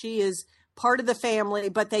part of the family,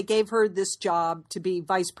 but they gave her this job to be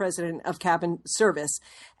vice president of cabin service.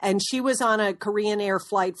 And she was on a Korean Air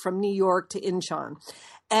flight from New York to Incheon.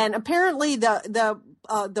 And apparently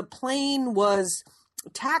the plane was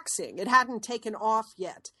taxiing. It hadn't taken off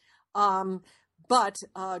yet. But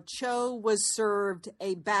Cho was served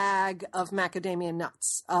a bag of macadamia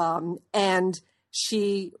nuts. And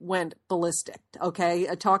she went ballistic. Okay.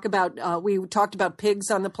 We talked about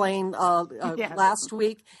pigs on the plane last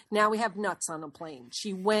week. Now we have nuts on the plane.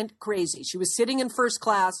 She went crazy. She was sitting in first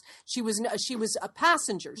class. She was a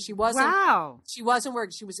passenger. She wasn't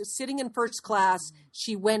working. She was sitting in first class.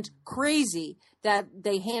 She went crazy that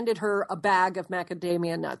they handed her a bag of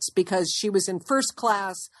macadamia nuts because she was in first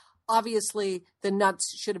class. Obviously, the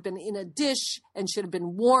nuts should have been in a dish and should have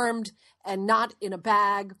been warmed and not in a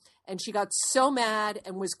bag. And she got so mad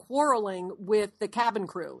and was quarreling with the cabin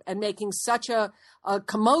crew and making such a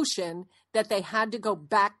commotion that they had to go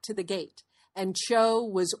back to the gate. And Cho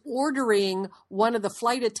was ordering one of the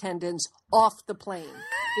flight attendants off the plane.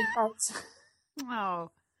 I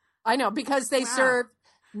know, because they serve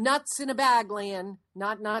nuts in a bag, Lian,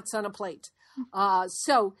 not nuts on a plate.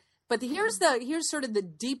 But here's sort of the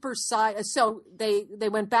deeper side. So they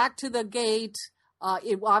went back to the gate.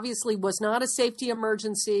 It obviously was not a safety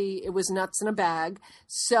emergency. It was nuts in a bag.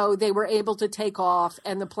 So they were able to take off,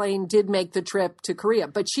 and the plane did make the trip to Korea.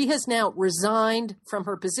 But she has now resigned from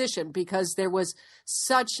her position because there was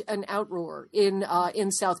such an outroar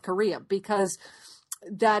in South Korea, because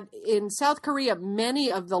that in South Korea,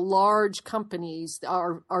 many of the large companies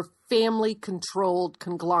are family controlled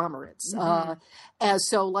conglomerates. As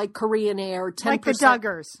so like Korean Air, 10%. Like the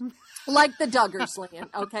Duggars. Like the Duggars, Lian,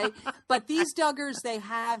 okay? But these Duggars, they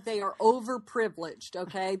are overprivileged,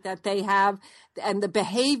 okay? That they have, and the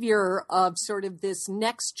behavior of sort of this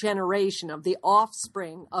next generation of the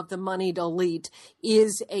offspring of the moneyed elite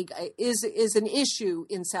is an issue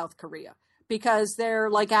in South Korea, because they're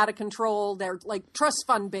like out of control. They're like trust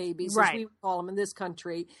fund babies, as we call them in this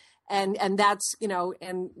country. And that's,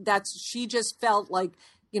 she just felt like,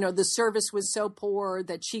 the service was so poor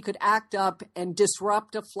that she could act up and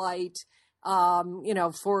disrupt a flight,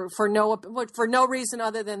 for no reason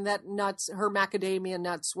other than that her macadamia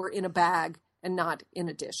nuts were in a bag and not in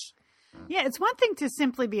a dish. Yeah, it's one thing to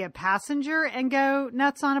simply be a passenger and go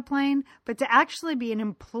nuts on a plane, but to actually be an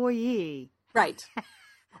employee. Right.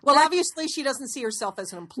 Well, obviously, she doesn't see herself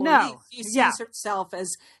as an employee. No. She sees herself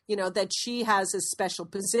as, that she has a special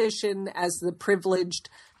position as the privileged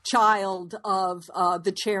child of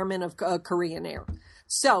the chairman of Korean Air.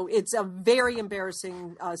 So it's a very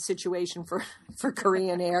embarrassing situation for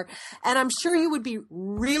Korean Air. And I'm sure you would be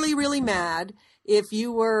really, really mad if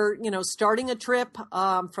you were, starting a trip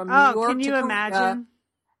from New York to Korea. Can you imagine?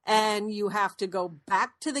 And you have to go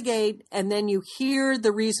back to the gate, and then you hear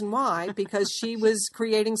the reason why, because she was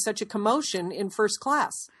creating such a commotion in first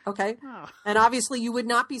class. Okay. Oh. And obviously you would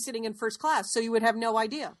not be sitting in first class, so you would have no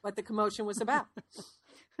idea what the commotion was about.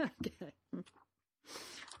 Okay.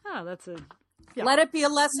 Oh, that's a... Yeah. Let it be a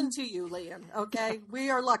lesson to you, Lian. Okay. We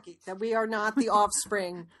are lucky that we are not the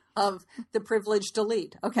offspring of the privileged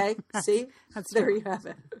elite. Okay. See? There you have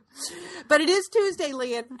it. But it is Tuesday,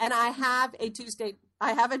 Lian, and I have a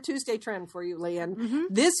Tuesday trend for you, Lian. Mm-hmm.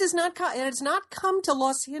 This is not, and it's not come to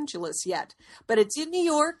Los Angeles yet, but it's in New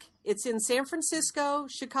York. It's in San Francisco,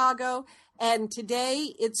 Chicago, and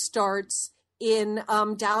today it starts in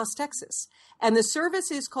Dallas, Texas. And the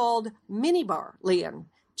service is called Minibar, Lian.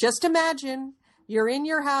 Just imagine you're in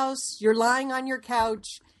your house, you're lying on your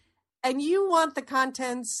couch, and you want the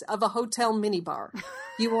contents of a hotel minibar.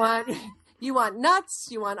 You want nuts,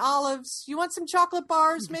 you want olives, you want some chocolate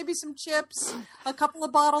bars, maybe some chips, a couple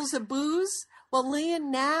of bottles of booze. Well,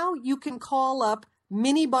 Lian, now you can call up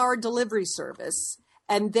Minibar delivery service,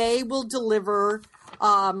 and they will deliver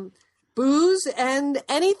booze and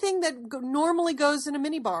anything that normally goes in a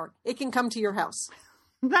minibar. It can come to your house.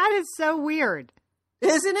 That is so weird.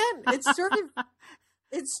 Isn't it? It's sort of,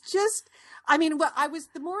 it's just,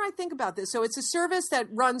 the more I think about this, so it's a service that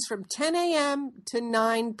runs from 10 a.m. to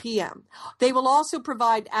 9 p.m. They will also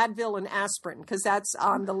provide Advil and aspirin, because that's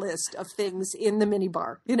on the list of things in the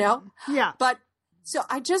minibar, Yeah. But so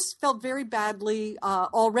I just felt very badly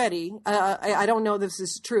already. I don't know if this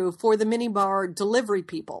is true for the minibar delivery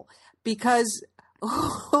people, because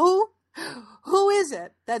who is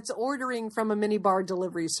it that's ordering from a minibar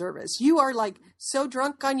delivery service? You are like so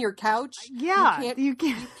drunk on your couch. Yeah, you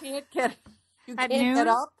can't get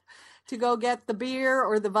up to go get the beer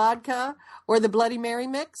or the vodka or the Bloody Mary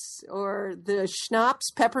mix or the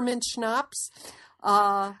schnapps, peppermint schnapps.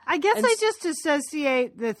 I guess I just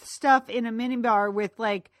associate the stuff in a minibar with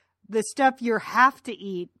like the stuff you have to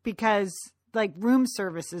eat because like room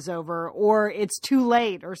service is over or it's too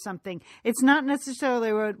late or something. It's not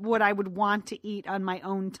necessarily what I would want to eat on my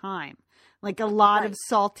own time. Like a lot of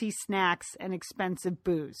salty snacks and expensive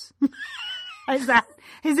booze. Is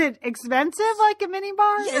it expensive like a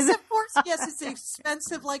minibar? Yes, of course. Yes, it's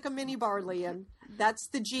expensive like a minibar, Lian. That's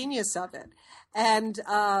the genius of it. And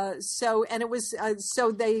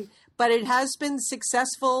but it has been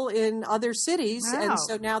successful in other cities. Wow. And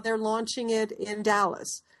so now they're launching it in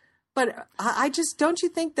Dallas. But I just, don't you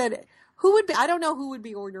think that I don't know who would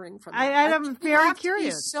be ordering from that. I'm very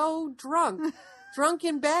curious. To be so drunk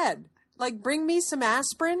in bed. Like, bring me some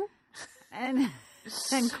aspirin and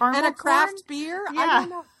caramel and a craft beer.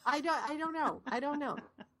 Yeah. I don't know. Okay.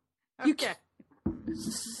 You can.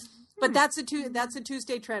 But that's a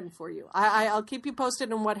Tuesday trend for you. I'll keep you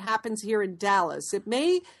posted on what happens here in Dallas. It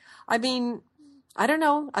may, I don't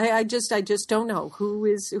know. I just don't know who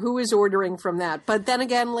is ordering from that. But then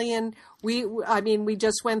again, Lian, we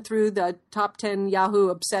just went through the top 10 Yahoo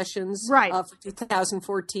obsessions for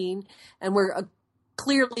 2014, and we're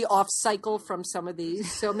clearly off cycle from some of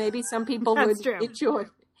these. So maybe some people would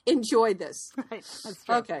enjoy this. Right. That's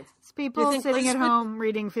true. Okay. It's people sitting at home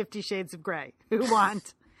reading 50 Shades of Grey who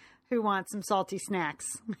want who want some salty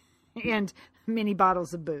snacks and mini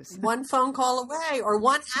bottles of booze. One phone call away, or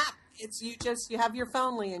one app. It's you have your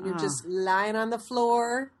phone, Lee, and you're just lying on the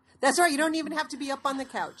floor. That's right. You don't even have to be up on the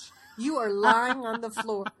couch. You are lying on the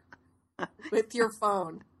floor with your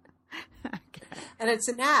phone. Okay. And it's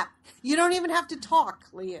an app. You don't even have to talk,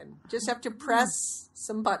 Leanne. Just have to press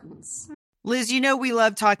some buttons. Liz, you know we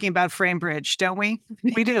love talking about FrameBridge, don't we?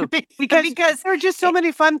 We do. Because there are just so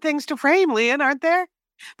many fun things to frame, Leanne, aren't there?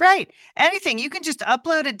 Right. Anything. You can just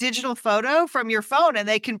upload a digital photo from your phone and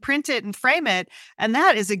they can print it and frame it. And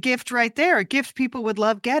that is a gift right there, a gift people would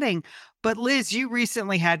love getting. But Liz, you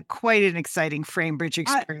recently had quite an exciting FrameBridge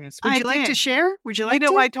experience. Would you like to share? Would you like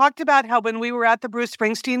to? I talked about how when we were at the Bruce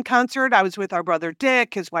Springsteen concert, I was with our brother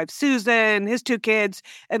Dick, his wife Susan, his 2 kids,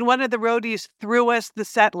 and one of the roadies threw us the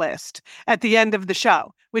set list at the end of the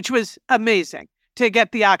show, which was amazing to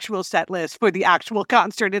get the actual set list for the actual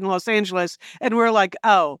concert in Los Angeles. And we're like,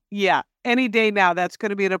 oh, yeah, any day now, that's going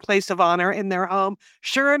to be in a place of honor in their home.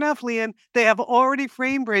 Sure enough, Leanne, they have already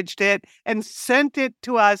FrameBridged it and sent it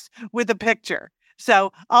to us with a picture.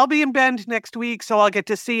 So I'll be in Bend next week, so I'll get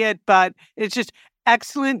to see it. But it's just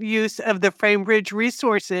excellent use of the FrameBridge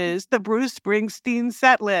resources, the Bruce Springsteen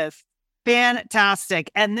set list.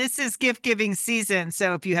 Fantastic. And this is gift giving season.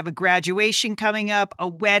 So if you have a graduation coming up, a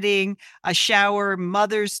wedding, a shower,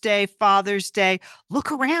 Mother's Day, Father's Day,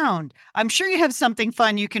 look around. I'm sure you have something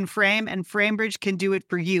fun you can frame, and FrameBridge can do it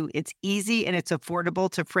for you. It's easy and it's affordable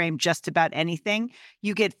to frame just about anything.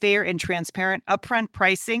 You get fair and transparent upfront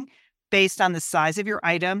pricing based on the size of your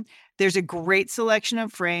item. There's a great selection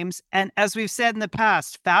of frames. And as we've said in the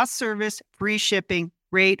past, fast service, free shipping,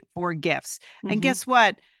 great for gifts. And guess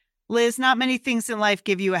what? Liz, not many things in life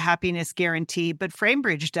give you a happiness guarantee, but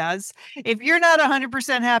FrameBridge does. If you're not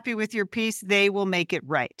 100% happy with your piece, they will make it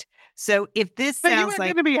right. So if this sounds like...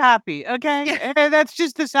 You're going to be happy, okay? That's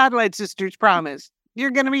just the Satellite Sisters promise.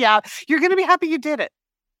 You're going to be out. You're going to be happy you did it.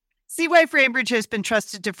 See why FrameBridge has been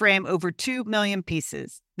trusted to frame over 2 million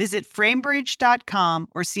pieces. Visit framebridge.com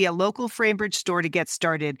or see a local FrameBridge store to get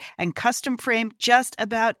started and custom frame just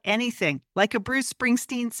about anything, like a Bruce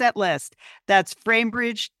Springsteen set list. That's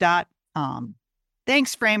framebridge.com.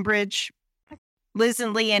 Thanks, FrameBridge. Liz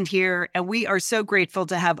and Leanne here, and we are so grateful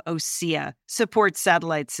to have OSEA support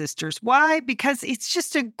Satellite Sisters. Why? Because it's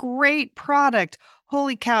just a great product.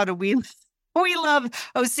 Holy cow, do we love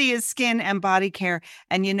OSEA's skin and body care.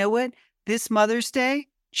 And you know what? This Mother's Day,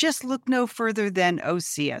 just look no further than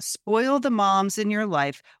OSEA. Spoil the moms in your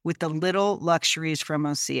life with the little luxuries from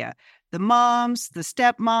OSEA. The moms, the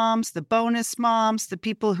stepmoms, the bonus moms, the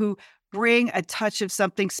people who bring a touch of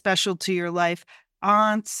something special to your life.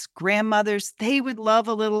 Aunts, grandmothers, they would love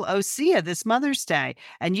a little OSEA this Mother's Day.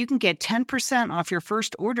 And you can get 10% off your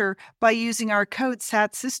first order by using our code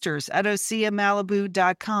SATSisters at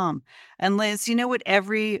OSEAMalibu.com. And Liz, you know what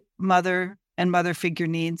every mother and mother figure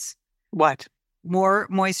needs? What? More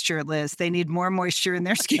moisture, Liz. They need more moisture in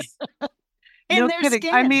their skin. No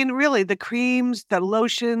kidding. I mean, really, the creams, the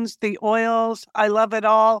lotions, the oils, I love it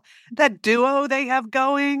all. That duo they have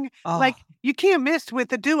going, like you can't miss with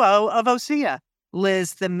the duo of OSEA.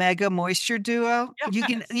 Liz, the Mega Moisture Duo.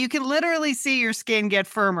 Yes. You can literally see your skin get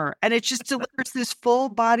firmer, and it just delivers this full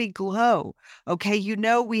body glow. Okay, you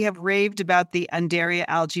know we have raved about the Undaria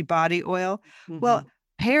Algae Body Oil. Well,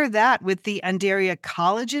 pair that with the Undaria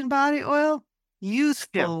Collagen Body Oil.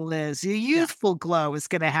 Youthful, Liz. A youthful glow is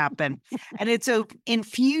going to happen. And it's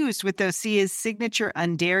infused with OSEA's signature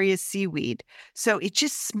Undaria seaweed. So it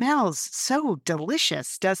just smells so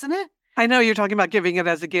delicious, doesn't it? I know you're talking about giving it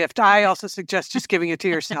as a gift. I also suggest just giving it to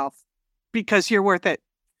yourself because you're worth it.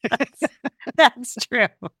 That's true.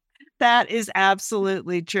 That is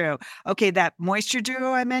absolutely true. Okay, that Moisture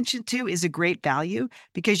Duo I mentioned too is a great value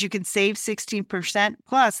because you can save 16%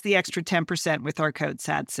 plus the extra 10% with our code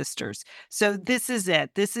SADSisters. So this is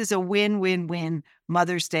it. This is a win-win-win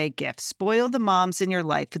Mother's Day gift. Spoil the moms in your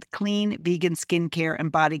life with clean vegan skincare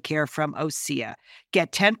and body care from OSEA.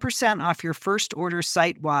 Get 10% off your first order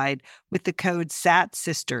site-wide with the code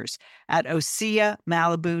SATSisters at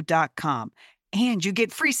OSEAMalibu.com. And you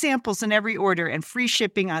get free samples in every order and free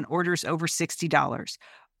shipping on orders over $60.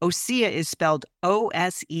 OSEA is spelled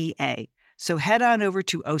O-S-E-A. So head on over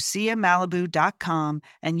to OSEAMalibu.com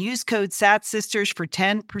and use code SATSisters for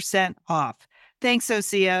 10% off. Thanks,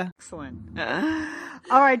 OSEA. Excellent.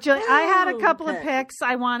 All right, Julie, I had a couple of picks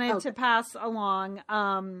I wanted to pass along.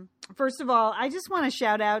 First of all, I just want to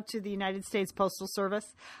shout out to the United States Postal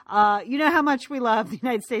Service. You know how much we love the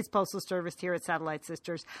United States Postal Service here at Satellite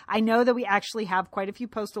Sisters. I know that we actually have quite a few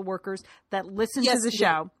postal workers that listen to the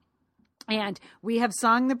show. And we have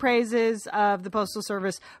sung the praises of the Postal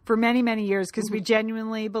Service for many, many years because we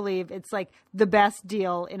genuinely believe it's like the best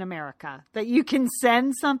deal in America, that you can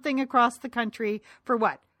send something across the country for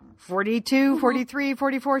what? 42, 43,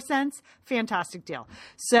 44 cents. Fantastic deal.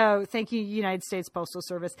 So thank you, United States Postal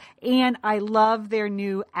Service. And I love their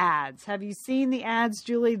new ads. Have you seen the ads,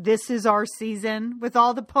 Julie? This is our season, with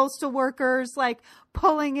all the postal workers like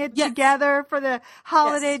pulling it together for the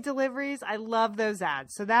holiday deliveries. I love those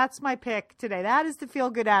ads. So that's my pick today. That is the feel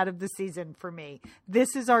good ad of the season for me.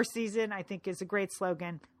 This is our season, I think, is a great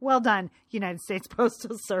slogan. Well done, United States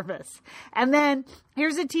Postal Service. And then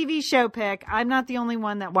here's a TV show pick. I'm not the only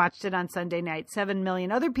one that watched it on Sunday night. 7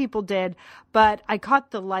 million other people did, but I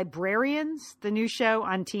caught The Librarians, the new show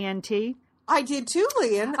on TNT. I did too,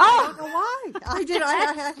 Lian. I don't know why. I did.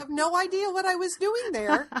 I have no idea what I was doing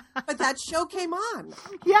there, but that show came on.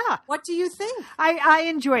 Yeah. What do you think? I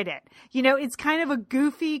enjoyed it. It's kind of a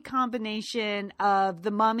goofy combination of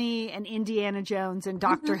The Mummy and Indiana Jones and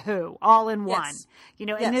Doctor Who all in one.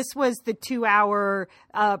 And this was the 2-hour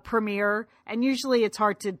premiere, and usually it's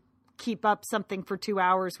hard to keep up something for 2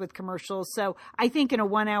 hours with commercials. So I think in a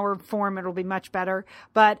 1-hour form, it'll be much better.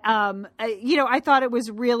 But, I thought it was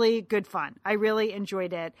really good fun. I really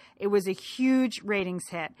enjoyed it. It was a huge ratings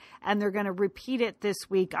hit, and they're going to repeat it this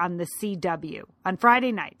week on the CW on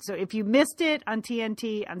Friday night. So if you missed it on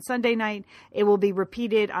TNT on Sunday night, it will be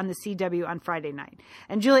repeated on the CW on Friday night.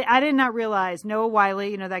 And Julie, I did not realize Noah Wyle,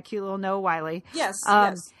 that cute little Noah Wyle. Yes.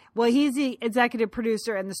 Well, he's the executive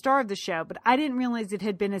producer and the star of the show, but I didn't realize it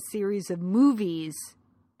had been a series of movies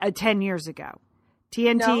 10 years ago.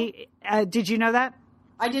 TNT, did you know that?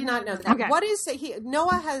 I did not know that. Okay. What is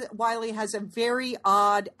Noah Wyle has a very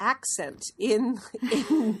odd accent in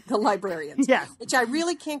The Librarians, which I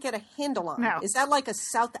really can't get a handle on. No. Is that like a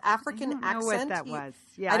South African accent? I don't know what that was.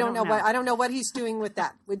 Yeah, I don't know. I don't know what he's doing with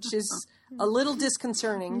that, which is a little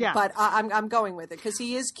disconcerting. Yeah. But I'm going with it because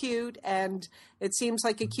he is cute, and it seems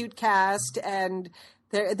like a cute cast, and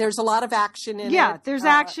there's a lot of action in it. Yeah, there's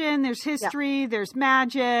action, there's history, there's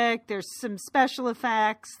magic, there's some special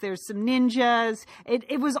effects, there's some ninjas.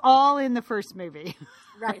 It was all in the first movie.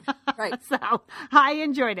 Right. So I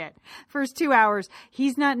enjoyed it. First 2 hours.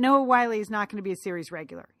 Noah Wyle is not going to be a series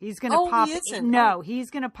regular. He's going to pop. He isn't. No, he's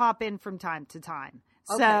going to pop in from time to time.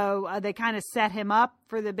 Okay. So they kind of set him up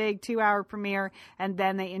for the big 2-hour premiere, and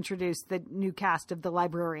then they introduced the new cast of The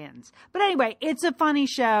Librarians. But anyway, it's a funny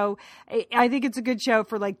show. I think it's a good show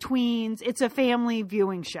for like tweens. It's a family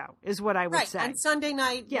viewing show, is what I would say. And Sunday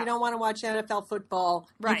night, you don't want to watch NFL football.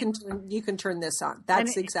 Right. You can turn this on.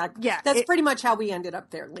 That's exactly. Yeah, that's pretty much how we ended up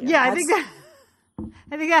there, Leah. Yeah, I think that.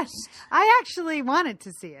 I actually wanted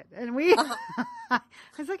to see it, and I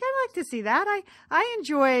was like, I'd like to see that. I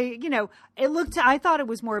enjoy, I thought it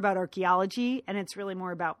was more about archaeology, and it's really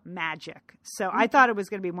more about magic. So I thought it was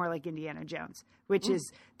going to be more like Indiana Jones, which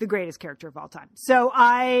is the greatest character of all time. So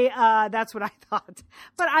that's what I thought,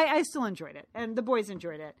 but I still enjoyed it, and the boys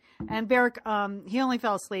enjoyed it. And Beric, he only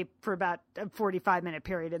fell asleep for about a 45-minute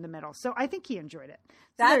period in the middle. So I think he enjoyed it.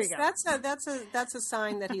 So there you go. That's a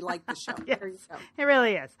sign that he liked the show. Yes, there you go. It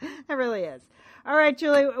really is. It really is. All right,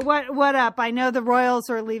 Julie, what up? I know the Royals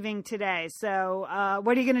are leaving today, so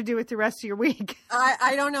what are you going to do with the rest of your week?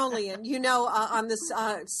 I don't know, Lian. On this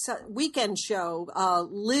weekend show,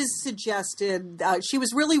 Liz suggested she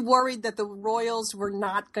was really worried that the Royals were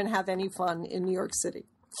not going to have any fun in New York City.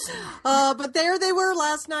 But there they were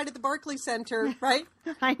last night at the Barclays Center, right?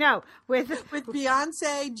 I know, with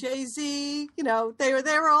Beyonce, Jay-Z, they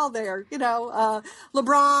were all there.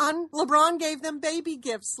 LeBron gave them baby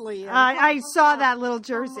gifts, Liam. I saw that little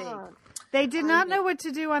jersey. They did not know what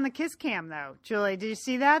to do on the kiss cam, though. Julie, did you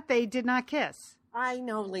see that? They did not kiss. I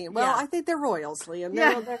know, Liam. Well, I think they're royals, Liam.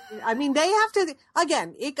 They have to.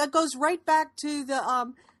 Again, it goes right back to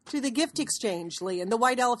the gift exchange, Lee, and the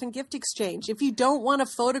White Elephant gift exchange. If you don't want a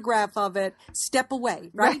photograph of it, step away,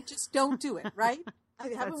 right? Just don't do it, right?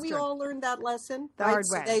 Haven't we all learned that lesson? The right? hard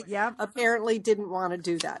So way. they apparently didn't want to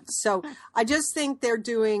do that. So I just think they're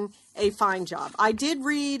doing a fine job. I did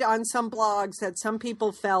read on some blogs that some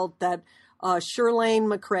people felt that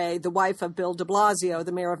Shirlane McRae, the wife of Bill de Blasio,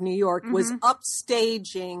 the mayor of New York, was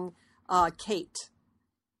upstaging Kate.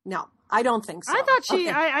 No. I don't think so. I thought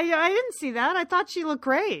I didn't see that. I thought she looked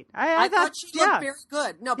great. I thought she looked very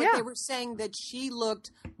good. No, but Yeah. they were saying that she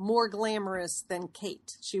looked more glamorous than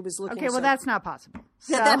Kate. She was looking. Okay, well, that's not possible.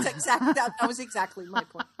 So. Yeah, that was exactly my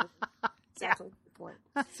point. Exactly the point.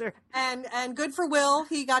 Sure. And good for Will.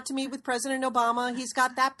 He got to meet with President Obama. He's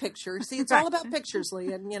got that picture. See, it's all about pictures,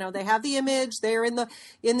 Lee. And they have the image. They're in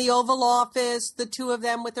the Oval Office, the two of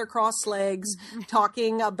them with their crossed legs,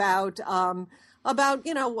 talking about about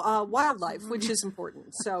wildlife, which is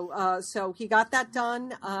important. So he got that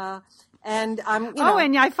done. And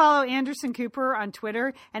and I follow Anderson Cooper on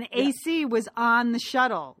Twitter, and AC was on the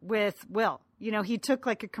shuttle with Will. He took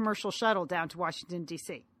like a commercial shuttle down to Washington,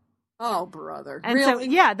 D.C. Oh, brother. And really?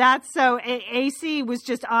 so AC was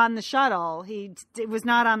just on the shuttle. He was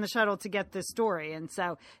not on the shuttle to get this story. And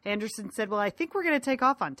so Anderson said, well, I think we're going to take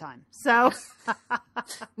off on time. So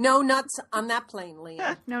no nuts on that plane,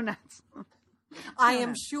 Leanne. No nuts. I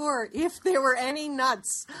am sure if there were any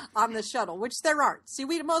nuts on the shuttle, which there aren't. See,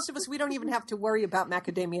 most of us, we don't even have to worry about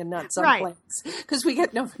macadamia nuts on planes because we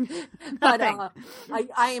get no. But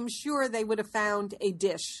I am sure they would have found a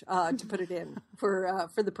dish to put it in for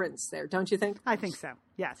the prince there. Don't you think? I think so.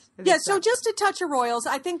 Yes. Yeah. So just a touch of royals.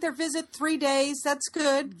 I think their visit 3 days. That's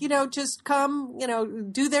good. Just come.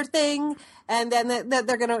 Do their thing. And then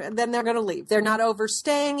they're gonna leave. They're not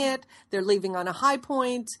overstaying it. They're leaving on a high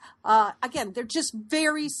point. Again, they're just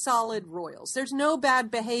very solid royals. There's no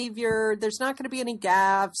bad behavior. There's not going to be any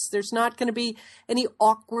gaffes. There's not going to be any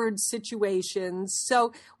awkward situations.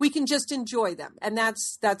 So we can just enjoy them, and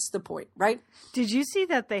that's the point, right? Did you see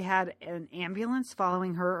that they had an ambulance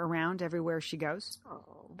following her around everywhere she goes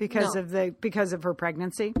because of her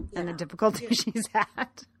pregnancy and the difficulty she's had?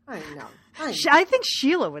 I know. I think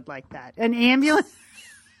Sheila would like that. An ambulance.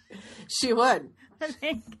 She would. I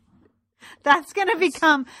think that's going to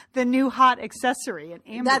become the new hot accessory. An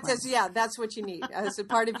ambulance. That's what you need as a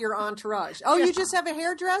part of your entourage. Oh, you just have a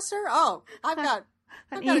hairdresser? Oh, I've got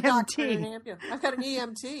a doctor and an ambulance. I've got an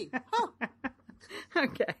EMT. Oh.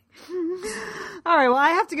 Okay. All right. Well, I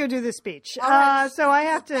have to go do the speech. So I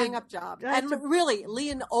have to hang up job. And really,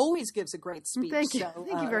 Leanne always gives a great speech. Thank you.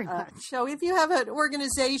 Thank you very much. So if you have an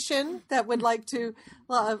organization that would like to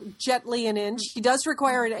jet Leanne in, she does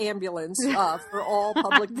require an ambulance for all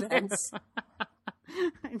public events.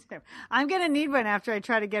 I'm going to need one after I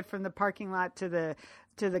try to get from the parking lot to the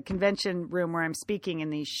convention room where I'm speaking in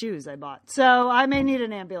these shoes I bought. So I may need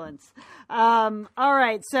an ambulance. All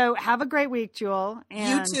right. So have a great week, Jewel.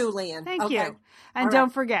 And you too, Leanne. Thank you. And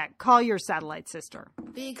don't forget, call your satellite sister.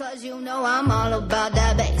 Because I'm all about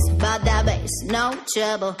that bass, no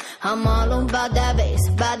trouble. I'm all about that bass,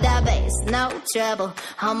 no trouble.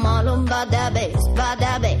 I'm all about that bass,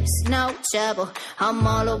 no trouble. I'm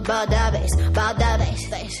all about that bass.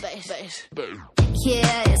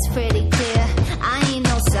 Yeah, it's pretty clear. I ain't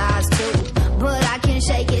no size 2, but I can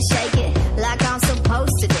shake it like I'm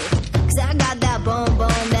supposed to do. 'Cause I got that boom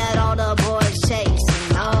boom that all the boys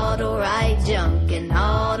chasing, all the right junk in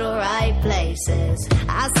all the right places.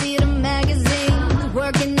 I see the magazines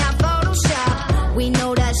working out Photoshop. We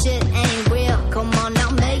know that shit ain't real. Come on now,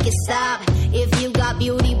 make it stop. If you got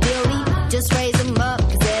beauty, just raise them up.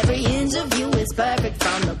 'Cause every inch of you is perfect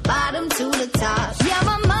from the bottom to the top. Yeah,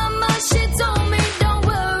 my mama, she told me don't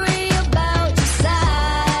worry about your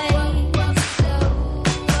size.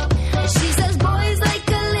 She says boys like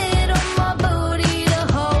a little more booty to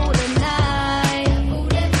hold at night.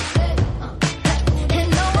 And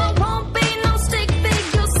no, I won't be no stick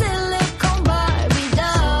figure silicone Barbie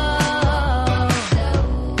doll.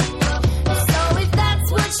 So if that's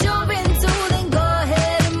what you're into, then go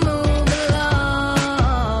ahead and move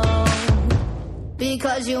along.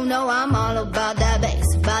 Because I'm all about that bass,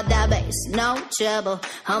 no trouble.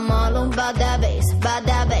 I'm all about that bass,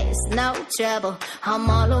 no trouble. I'm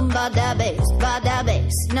all about that bass,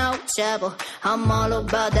 no trouble. I'm all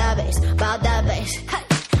about that bass. Hey,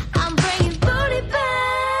 I'm bringing booty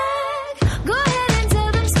back. Go ahead and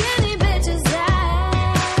tell them skinny bitches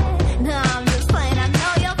that. No, I'm just playing. I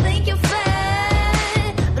know y'all think you're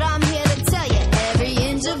fat, but I'm here to tell you every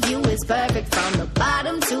inch of you is perfect from the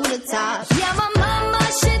bottom to the top. Yeah, my mama,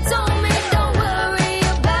 she told me don't worry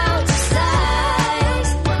about your size.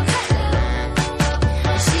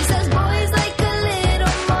 She says boys like a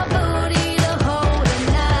little more booty to hold at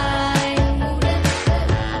night.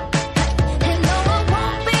 And no, I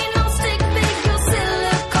won't be no stick figure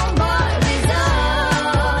silicone Barbie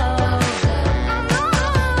doll.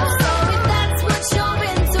 So if that's what you're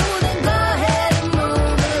into, then go ahead and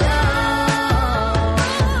move along.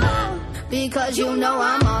 Because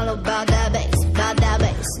I'm all about that bass,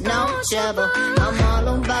 no trouble.